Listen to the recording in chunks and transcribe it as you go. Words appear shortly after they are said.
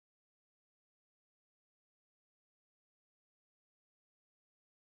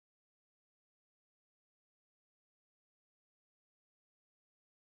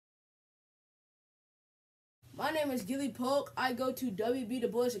My name is Gilly Polk. I go to WB Du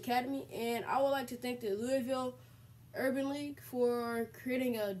Bois Academy, and I would like to thank the Louisville Urban League for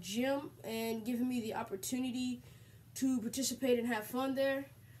creating a gym and giving me the opportunity to participate and have fun there.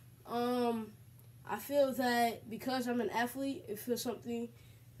 I feel that because I'm an athlete, it feels something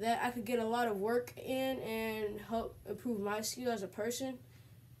that I could get a lot of work in and help improve my skill as a person.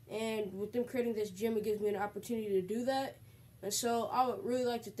 And with them creating this gym, it gives me an opportunity to do that. And so I would really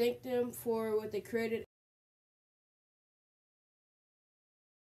like to thank them for what they created.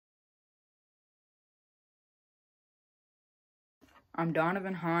 I'm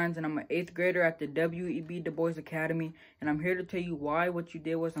Donovan Hines, and I'm an 8th grader at the WEB Du Bois Academy, and I'm here to tell you why what you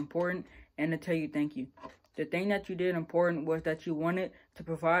did was important and to tell you thank you. The thing that you did important was that you wanted to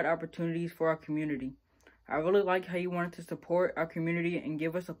provide opportunities for our community. I really like how you wanted to support our community and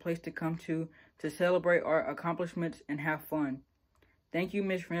give us a place to come to celebrate our accomplishments and have fun. Thank you,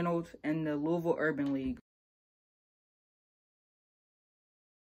 Ms. Reynolds and the Louisville Urban League.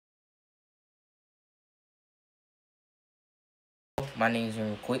 My name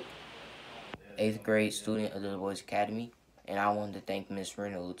is Quick, 8th grade student of the Du Bois Academy, and I wanted to thank Ms.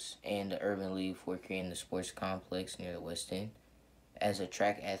 Reynolds and the Urban League for creating the sports complex near the West End. As a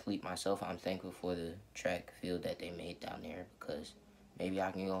track athlete myself, I'm thankful for the track field that they made down there because maybe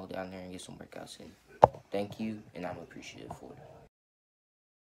I can go down there and get some workouts in. Thank you, and I'm appreciative for it.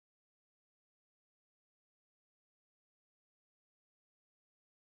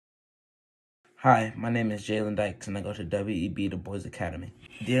 Hi, my name is Jalen Dykes, and I go to WEB Du Bois Academy.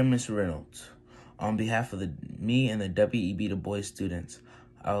 Dear Ms. Reynolds, on behalf of me and the WEB Du Bois students,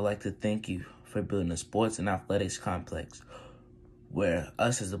 I would like to thank you for building a sports and athletics complex where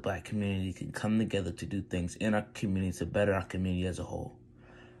us as a Black community can come together to do things in our community to better our community as a whole.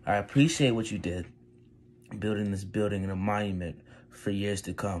 I appreciate what you did, building this building and a monument for years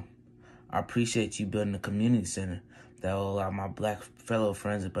to come. I appreciate you building a community center that will allow my Black fellow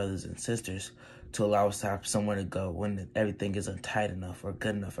friends and brothers and sisters to allow us to have somewhere to go when everything isn't tight enough or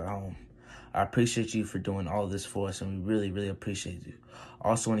good enough at home. I appreciate you for doing all this for us, and we really, really appreciate you. I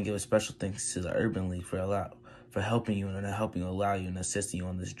also want to give a special thanks to the Urban League for helping you and helping allow you and assisting you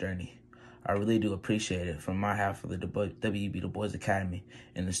on this journey. I really do appreciate it. From my half of the WEB Du Bois Academy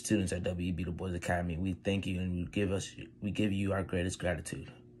and the students at WEB Du Bois Academy, we thank you and we give you our greatest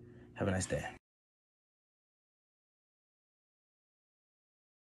gratitude. Have a nice day.